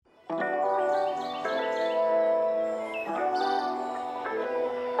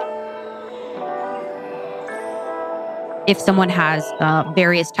if someone has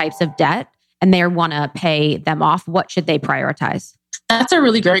various types of debt and they want to pay them off, what should they prioritize? That's a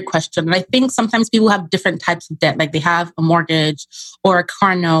really great question. And I think sometimes people have different types of debt, like they have a mortgage or a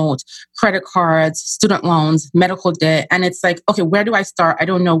car note, credit cards, student loans, medical debt. And it's like, okay, where do I start? I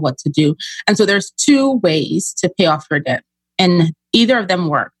don't know what to do. And so there's two ways to pay off your debt, and either of them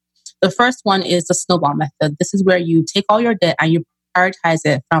work. The first one is the snowball method. This is where you take all your debt and you prioritize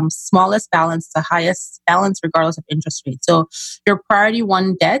it from smallest balance to highest balance, regardless of interest rate. So your priority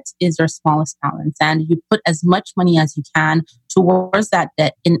one debt is your smallest balance, and you put as much money as you can towards that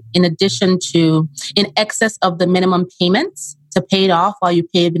debt in excess of the minimum payments to pay it off while you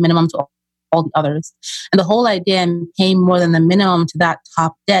pay the minimum to all the others. And the whole idea in paying more than the minimum to that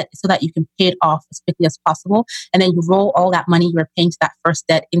top debt is so that you can pay it off as quickly as possible. And then you roll all that money you're paying to that first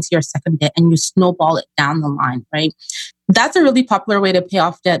debt into your second debt and you snowball it down the line, right? That's a really popular way to pay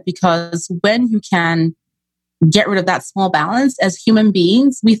off debt, because when you can get rid of that small balance, as human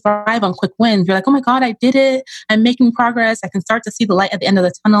beings, we thrive on quick wins. You're like, oh my God, I did it. I'm making progress. I can start to see the light at the end of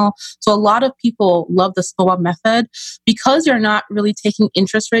the tunnel. So a lot of people love the snowball method because you're not really taking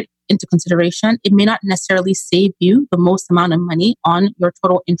interest rate into consideration. It may not necessarily save you the most amount of money on your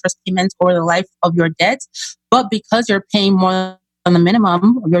total interest payments or the life of your debt, but because you're paying more than the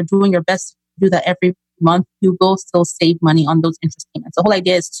minimum, or you're doing your best to do that every month, you will still save money on those interest payments. The whole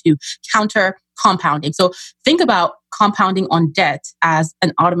idea is to counter compounding. So think about compounding on debt as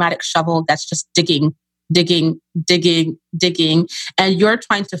an automatic shovel that's just digging, and you're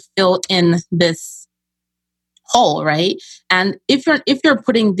trying to fill in this hole, right? And if you're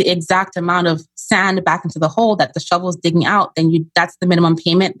putting the exact amount of sand back into the hole that the shovel is digging out, then that's the minimum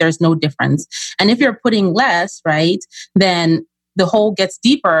payment. There's no difference. And if you're putting less, right, then the hole gets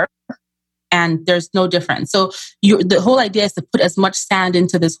deeper and there's no difference. So the whole idea is to put as much sand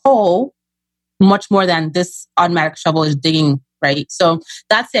into this hole, much more than this automatic shovel is digging, right? So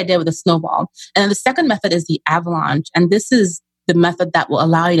that's the idea with the snowball. And then the second method is the avalanche. And this is the method that will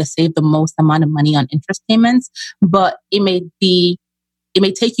allow you to save the most amount of money on interest payments, but it may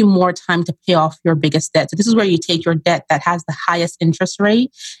take you more time to pay off your biggest debt. So this is where you take your debt that has the highest interest rate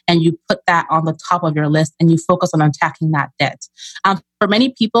and you put that on the top of your list and you focus on attacking that debt. For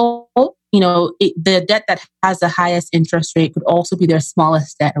many people, the debt that has the highest interest rate could also be their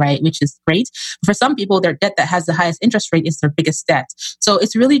smallest debt, right? Which is great. For some people, their debt that has the highest interest rate is their biggest debt. So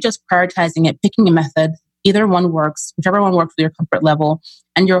it's really just prioritizing it, picking a method. Either one works, whichever one works for your comfort level.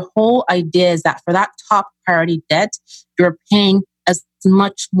 And your whole idea is that for that top priority debt, you're paying as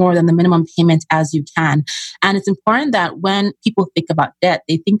much more than the minimum payment as you can. And it's important that when people think about debt,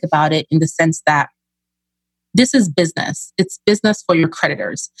 they think about it in the sense that this is business. It's business for your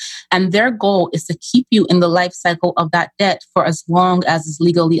creditors. And their goal is to keep you in the life cycle of that debt for as long as is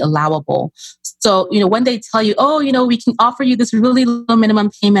legally allowable. So, when they tell you, we can offer you this really low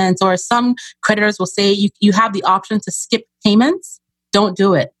minimum payments, or some creditors will say you have the option to skip payments, don't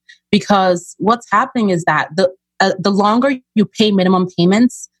do it. Because what's happening is that the longer you pay minimum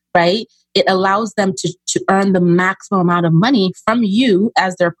payments, right, it allows them to earn the maximum amount of money from you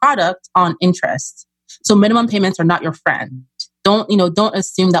as their product on interest. So minimum payments are not your friend. Don't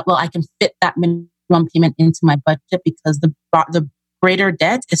assume that, I can fit that minimum payment into my budget, because the greater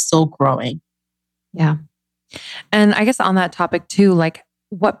debt is still growing. Yeah. And I guess on that topic too, like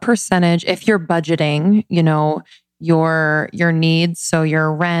what percentage, if you're budgeting, your needs, so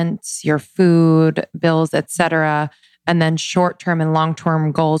your rent, your food, bills, etc., and then short-term and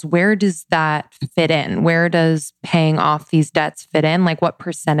long-term goals, where does that fit in? Where does paying off these debts fit in? Like what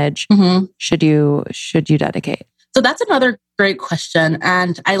percentage should you dedicate? So that's another great question.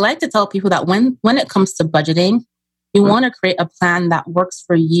 And I like to tell people that when it comes to budgeting, you want to create a plan that works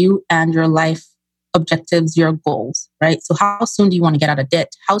for you and your life objectives, your goals, right? So how soon do you want to get out of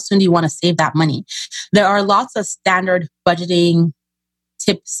debt? How soon do you want to save that money? There are lots of standard budgeting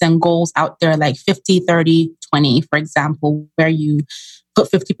tips and goals out there, like 50, 30, 20, for example, where you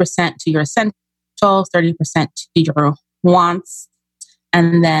put 50% to your essentials, 30% to your wants,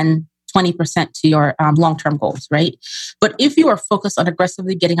 and then 20% to your long-term goals, right? But if you are focused on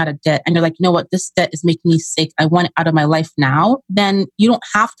aggressively getting out of debt and you're like, this debt is making me sick, I want it out of my life now, then you don't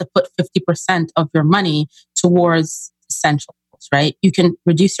have to put 50% of your money towards essentials, right? You can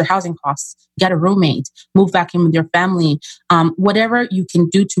reduce your housing costs, get a roommate, move back in with your family, whatever you can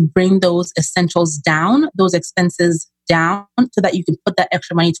do to bring those essentials down, those expenses down, so that you can put that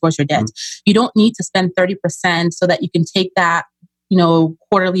extra money towards your debt. You don't need to spend 30% so that you can take that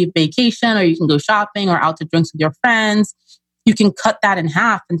quarterly vacation, or you can go shopping or out to drinks with your friends. You can cut that in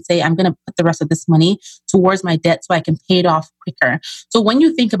half and say, I'm going to put the rest of this money towards my debt so I can pay it off quicker. So when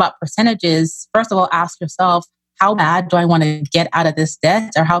you think about percentages, first of all, ask yourself, how bad do I want to get out of this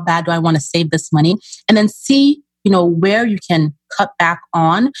debt, or how bad do I want to save this money? And then see, where you can cut back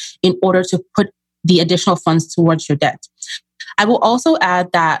on in order to put the additional funds towards your debt. I will also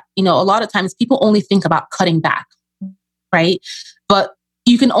add that, a lot of times people only think about cutting back, right? But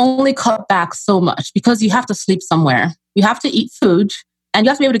you can only cut back so much because you have to sleep somewhere. You have to eat food and you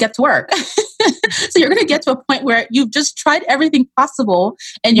have to be able to get to work. So you're going to get to a point where you've just tried everything possible.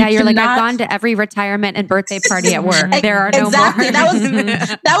 And you're like, I've gone to every retirement and birthday party at work. There are no more.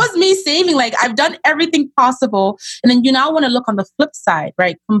 That was me saving. Like, I've done everything possible. And then you now want to look on the flip side,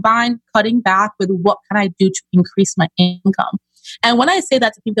 right? Combine cutting back with what can I do to increase my income? And when I say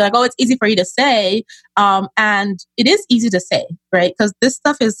that to people, they're like, oh, it's easy for you to say. And it is easy to say, right? Because this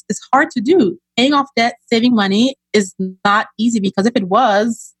stuff is hard to do. Paying off debt, saving money is not easy, because if it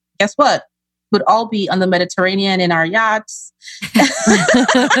was, guess what? Would all be on the Mediterranean in our yachts.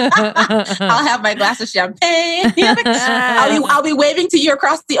 I'll have my glass of champagne. I'll be waving to you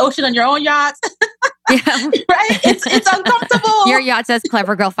across the ocean on your own yacht. Yeah. Right? It's uncomfortable. Your yacht says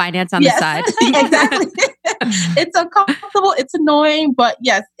Clever Girl Finance on the side. Exactly. It's uncomfortable. It's annoying, but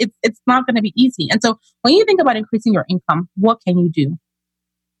yes, it's not going to be easy. And so when you think about increasing your income, what can you do?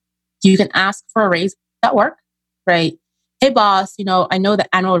 You can ask for a raise at work, right? Hey boss, I know that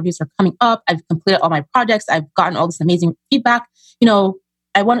annual reviews are coming up. I've completed all my projects. I've gotten all this amazing feedback.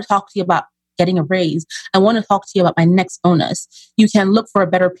 I want to talk to you about getting a raise. I want to talk to you about my next bonus. You can look for a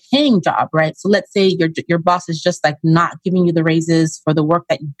better paying job, right? So let's say your boss is just like not giving you the raises for the work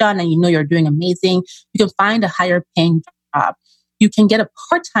that you've done and you're doing amazing. You can find a higher paying job. You can get a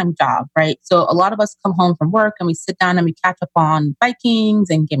part-time job, right? So a lot of us come home from work and we sit down and we catch up on Vikings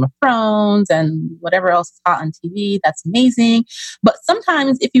and Game of Thrones and whatever else is hot on TV. That's amazing. But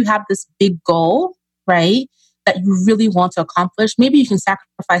sometimes if you have this big goal, right, that you really want to accomplish, maybe you can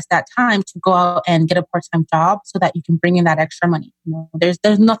sacrifice that time to go out and get a part-time job so that you can bring in that extra money. There's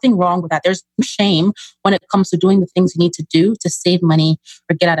nothing wrong with that. There's no shame when it comes to doing the things you need to do to save money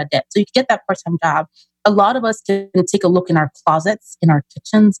or get out of debt. So you can get that part-time job. A lot of us can take a look in our closets, in our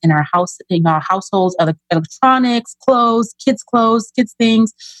kitchens, in our house, in our households, electronics, clothes, kids'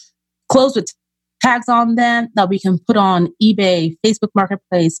 things, clothes with tags on them that we can put on eBay, Facebook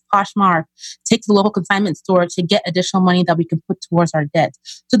Marketplace, Poshmark, take to the local consignment store to get additional money that we can put towards our debt.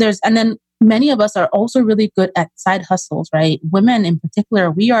 And then many of us are also really good at side hustles, right? Women in particular,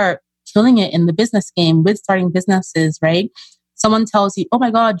 we are killing it in the business game with starting businesses, right? Someone tells you, oh my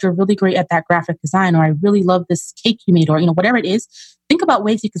God, you're really great at that graphic design, or I really love this cake you made, or, whatever it is. Think about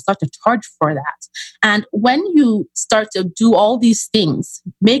ways you can start to charge for that. And when you start to do all these things,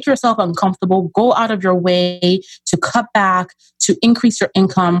 make yourself uncomfortable, go out of your way to cut back, to increase your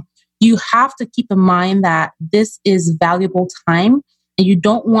income, you have to keep in mind that this is valuable time. And you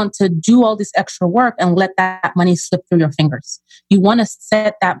don't want to do all this extra work and let that money slip through your fingers. You want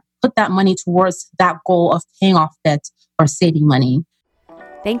to put that money towards that goal of paying off debt or saving money.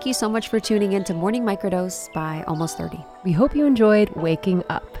 Thank you so much for tuning in to Morning Microdose by Almost 30. We hope you enjoyed waking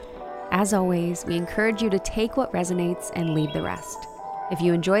up. As always, we encourage you to take what resonates and leave the rest. If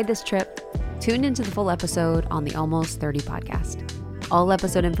you enjoyed this trip, tune into the full episode on the Almost 30 podcast. All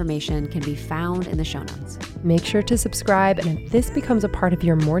episode information can be found in the show notes. Make sure to subscribe, and if this becomes a part of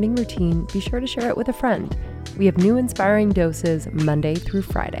your morning routine, be sure to share it with a friend. We have new inspiring doses Monday through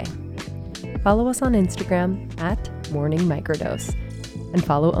Friday. Follow us on Instagram at Morning Microdose, and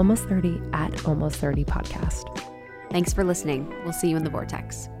follow Almost 30 at Almost 30 Podcast. Thanks for listening. We'll see you in the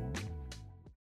vortex.